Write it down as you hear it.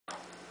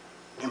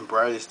In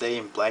brightest day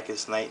and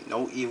blackest night,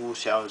 no evil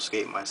shall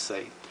escape my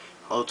sight.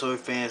 Hello toy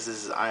fans,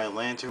 this is Iron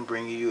Lantern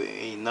bringing you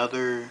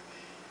another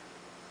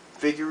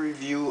figure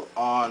review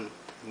on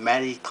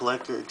Matty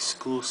Collector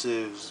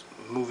Exclusives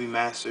Movie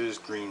Masters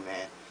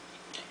GreenMan.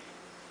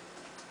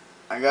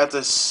 I got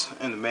this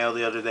in the mail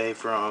the other day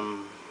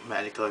from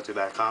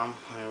MattyCollector.com,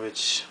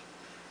 which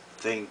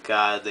thank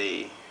God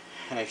they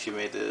actually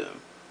made the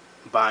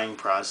buying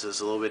process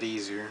a little bit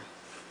easier.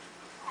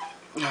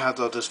 I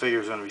thought this figure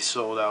was going to be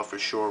sold out for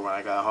sure when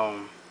I got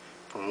home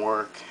from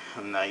work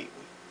at night.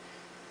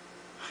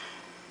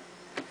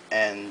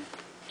 And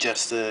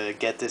just to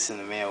get this in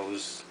the mail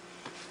was,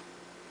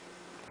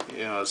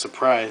 a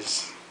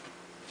surprise.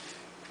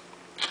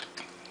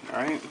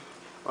 Alright.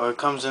 Well, it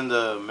comes in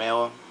the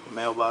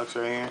mailbox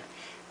right here.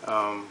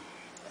 It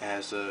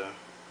has the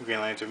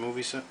Green Lantern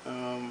movie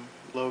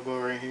logo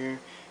right here,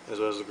 as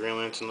well as the Green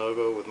Lantern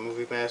logo with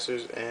Movie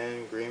Masters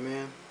and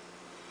GreenMan.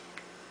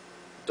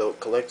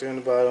 Adult Collector in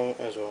the bottom,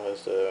 as well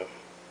as the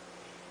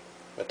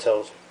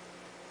Mattel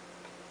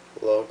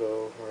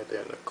logo right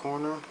there in the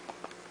corner.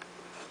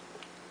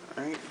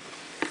 Alright.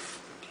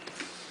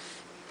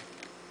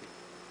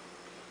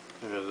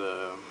 There's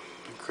the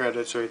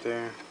credits right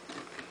there.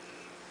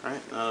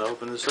 Alright, now to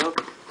open this up.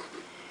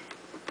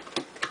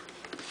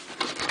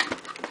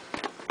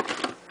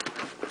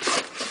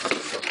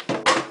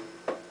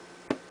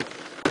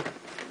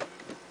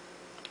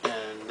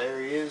 And there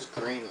he is,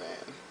 GreenMan.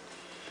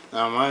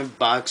 Now my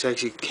box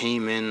actually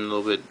came in a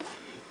little bit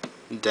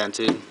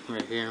dented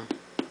right here.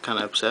 Kind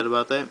of upset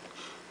about that.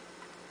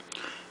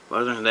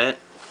 But other than that,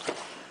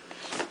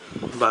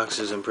 the box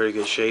is in pretty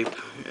good shape.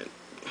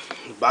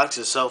 The box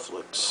itself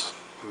looks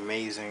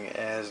amazing. It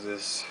has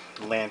this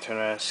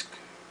lantern-esque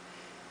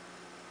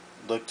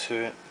look to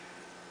it.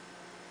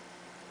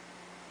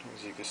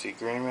 As you can see,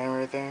 GreenMan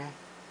right there.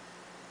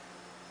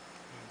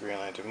 Green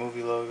Lantern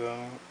movie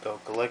logo.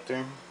 Adult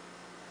Collector.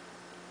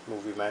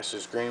 Movie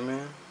Masters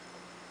GreenMan.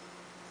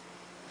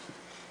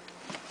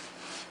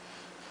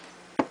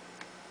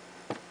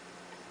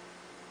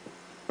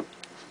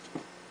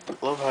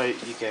 I love how you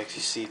can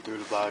actually see through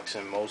the box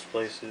in most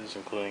places,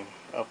 including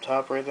up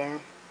top right there.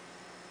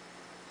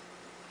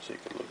 So you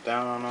can look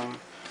down on them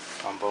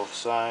on both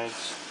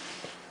sides.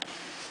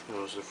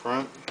 Here's the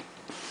front.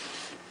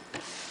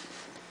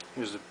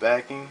 Here's the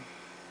backing.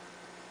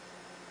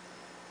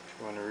 If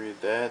you want to read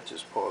that,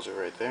 just pause it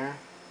right there.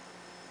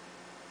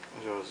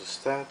 As well as the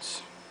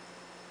stats.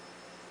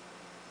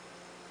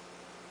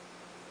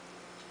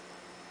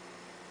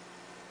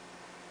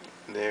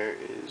 There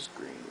is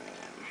GreenMan.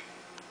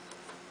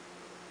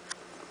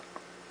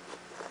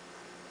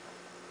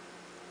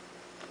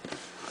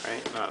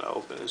 Alright, now to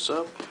open this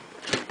up.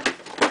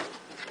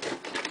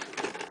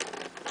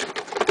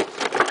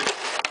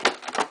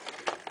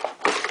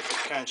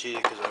 It's kind of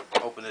cheated because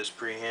I opened this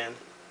pre-hand.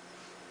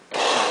 You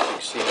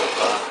can see in the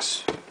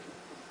box,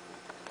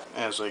 it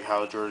has like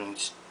Hal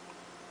Jordan's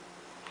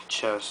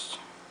chest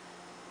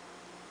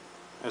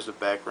as the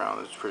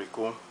background. It's pretty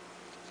cool.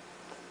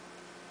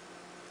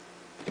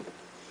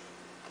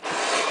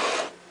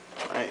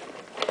 Alright,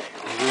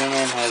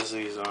 GreenMan has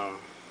these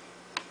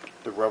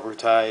the rubber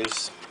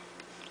ties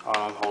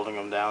on holding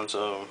them down,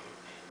 so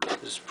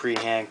just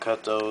pre-hand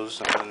cut those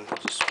and then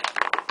just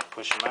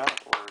push them out,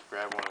 or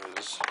grab one of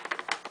his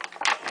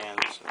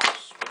hands and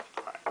just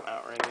pry them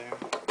out right there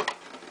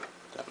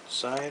down the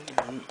side.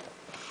 And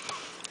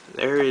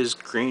there is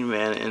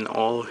GreenMan in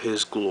all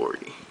his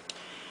glory.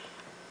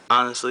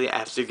 Honestly,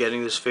 after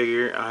getting this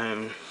figure, I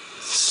am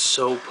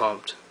so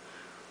pumped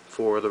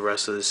for the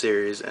rest of the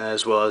series and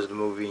as well as the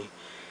movie.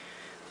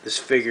 This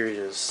figure is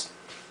just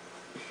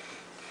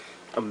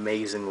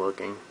amazing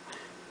looking.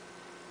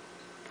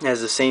 It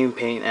has the same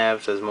paint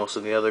apps as most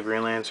of the other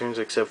Green Lanterns,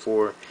 except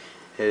for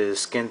his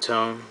skin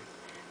tone,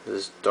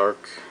 this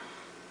dark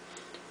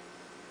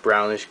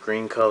brownish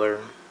green color,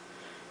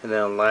 and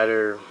then a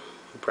lighter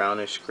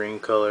brownish green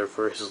color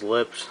for his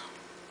lips.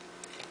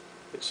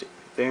 You can see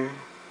right there.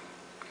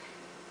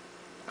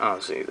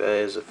 Honestly, that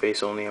is a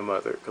face only a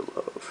mother could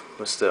love,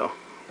 but still.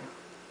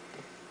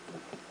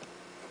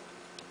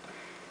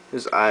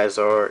 His eyes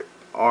are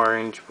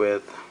orange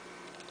with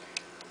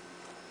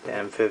the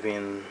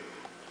amphibian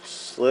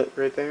slit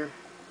right there.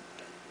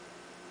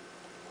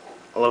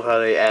 I love how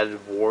they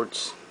added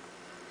warts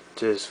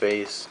to his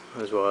face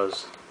as well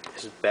as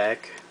his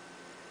back,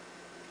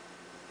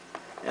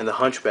 and the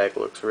hunchback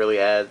looks really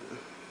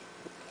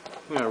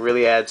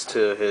really adds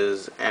to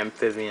his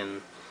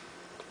amphibian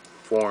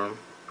form,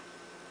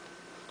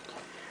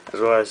 as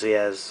well as he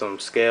has some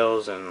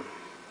scales and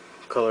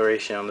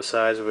coloration on the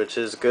sides, which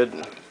is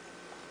good.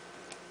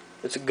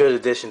 It's a good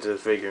addition to the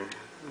figure.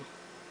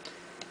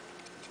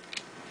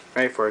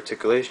 Right, for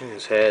articulation,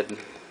 his head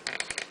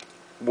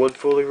would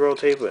fully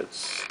rotate, but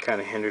it's kind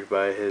of hindered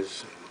by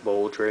his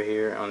bulge right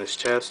here on his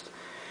chest.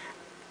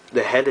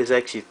 The head is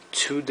actually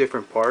two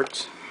different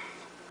parts.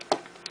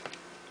 It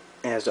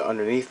has the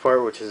underneath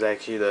part, which is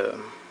actually the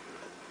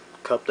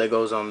cup that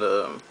goes on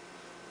the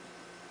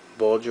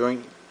ball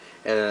joint,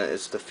 and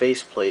it's the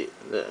face plate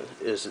that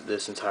is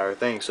this entire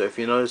thing. So if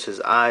you notice,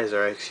 his eyes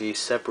are actually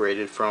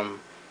separated from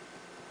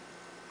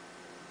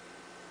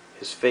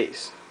his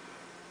face.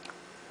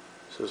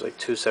 So it's like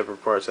two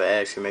separate parts that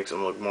actually makes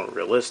him look more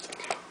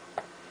realistic.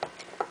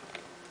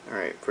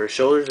 Alright, for his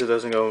shoulders it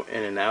doesn't go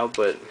in and out,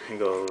 but it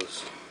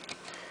goes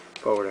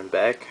forward and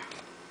back,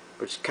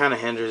 which kind of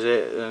hinders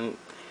it, and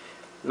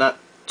not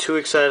too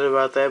excited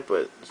about that,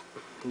 but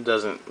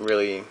doesn't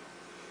really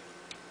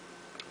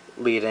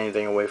lead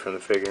anything away from the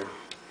figure.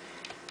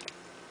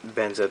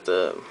 Bends at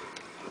the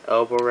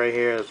elbow right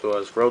here, as well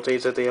as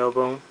rotates at the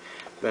elbow,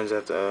 bends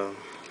at the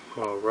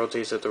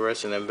rotates at the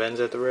wrist, and then bends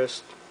at the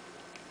wrist.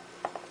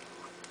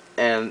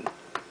 And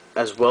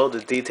as well,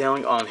 the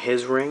detailing on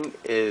his ring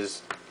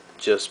is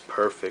just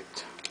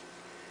perfect.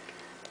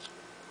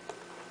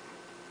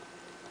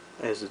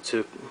 As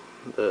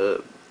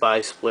the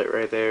bi-split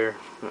right there,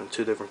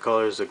 two different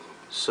colors, the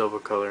silver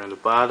color on the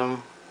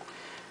bottom,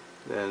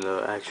 then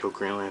the actual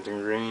Green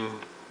Lantern green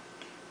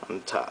on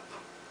the top.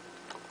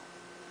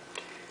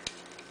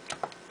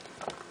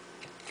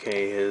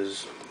 Okay,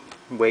 his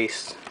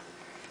waist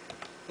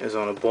is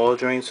on a ball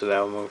joint, so that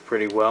will move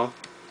pretty well.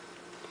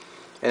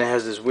 And it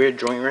has this weird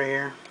joint right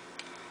here.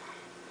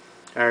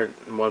 I heard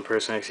one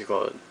person actually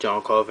call it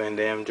Jean-Claude Van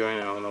Damme joint.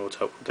 I don't know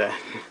what's up with that.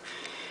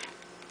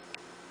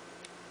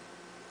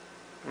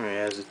 Alright, it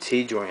has a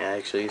T joint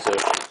actually, so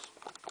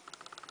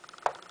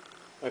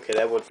okay,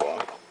 that would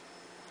fall.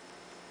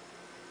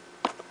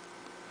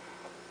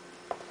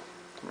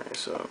 Alright,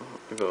 so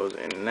it goes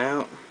in and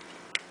out,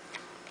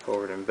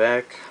 forward and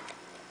back,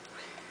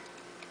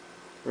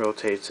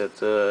 rotates at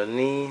the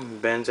knee,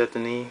 bends at the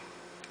knee,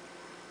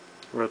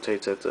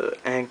 rotates at the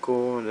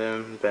ankle, and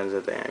then bends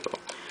at the ankle.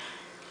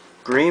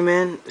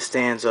 GreenMan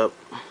stands up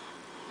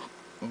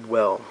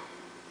well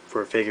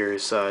for a figure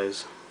his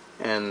size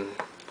and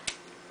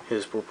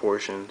his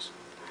proportions.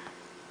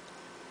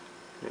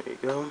 There you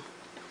go.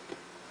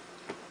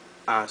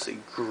 Honestly,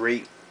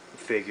 great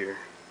figure.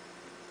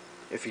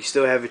 If you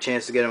still have a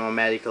chance to get him on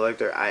Matty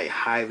Collector, I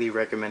highly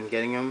recommend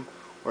getting him.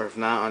 Or if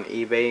not, on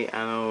eBay.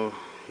 I know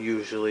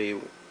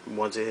usually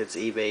once it hits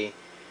eBay,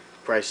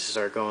 prices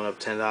start going up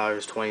 $10,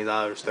 $20,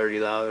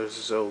 $30.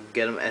 So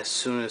get them as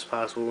soon as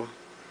possible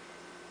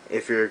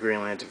if you're a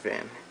Green Lantern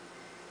fan.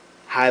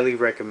 Highly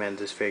recommend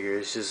this figure.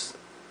 It's just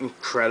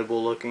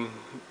incredible looking,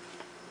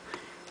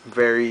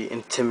 very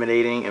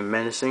intimidating and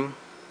menacing,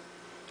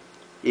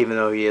 even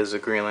though he is a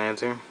Green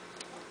Lantern.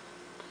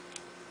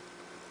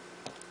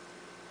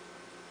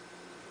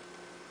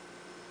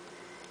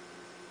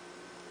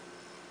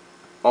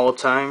 All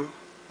time,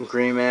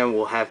 GreenMan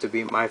will have to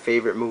be my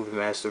favorite Movie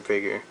Master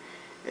figure.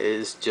 It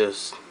is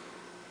just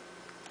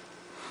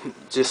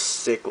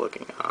sick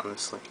looking,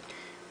 honestly.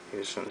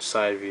 Here's from the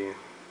side view.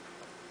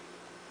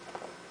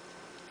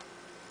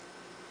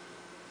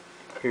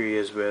 Here he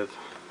is with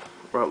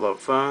Rutlow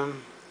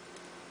Fun,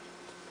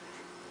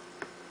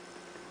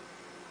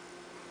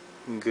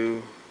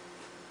 Goo.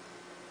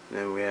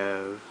 Then we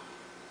have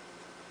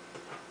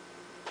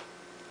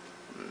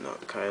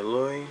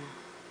Kailoi,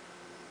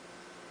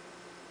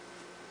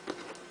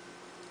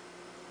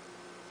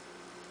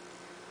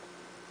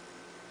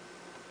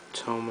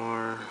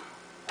 Tomar,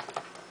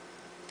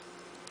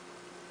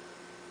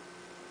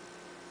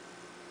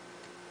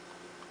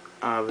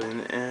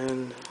 Abin,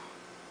 and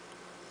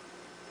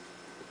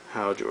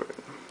Hal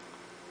Jordan.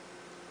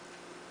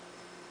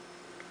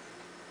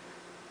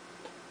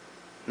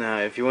 Now,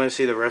 if you want to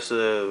see the rest of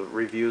the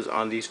reviews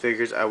on these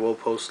figures, I will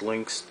post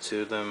links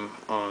to them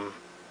on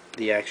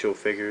the actual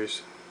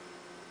figures.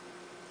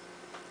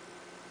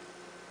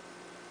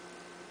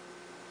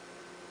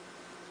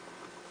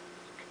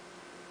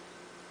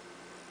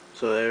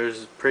 So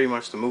there's pretty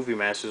much the Movie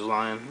Masters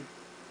line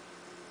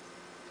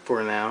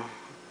for now.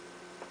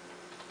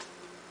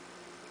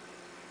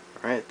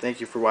 Alright,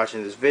 thank you for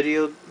watching this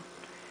video.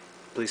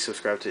 Please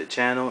subscribe to the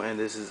channel, and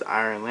this is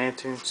Iron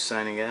Lantern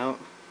signing out.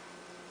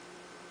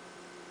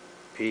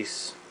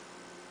 Peace.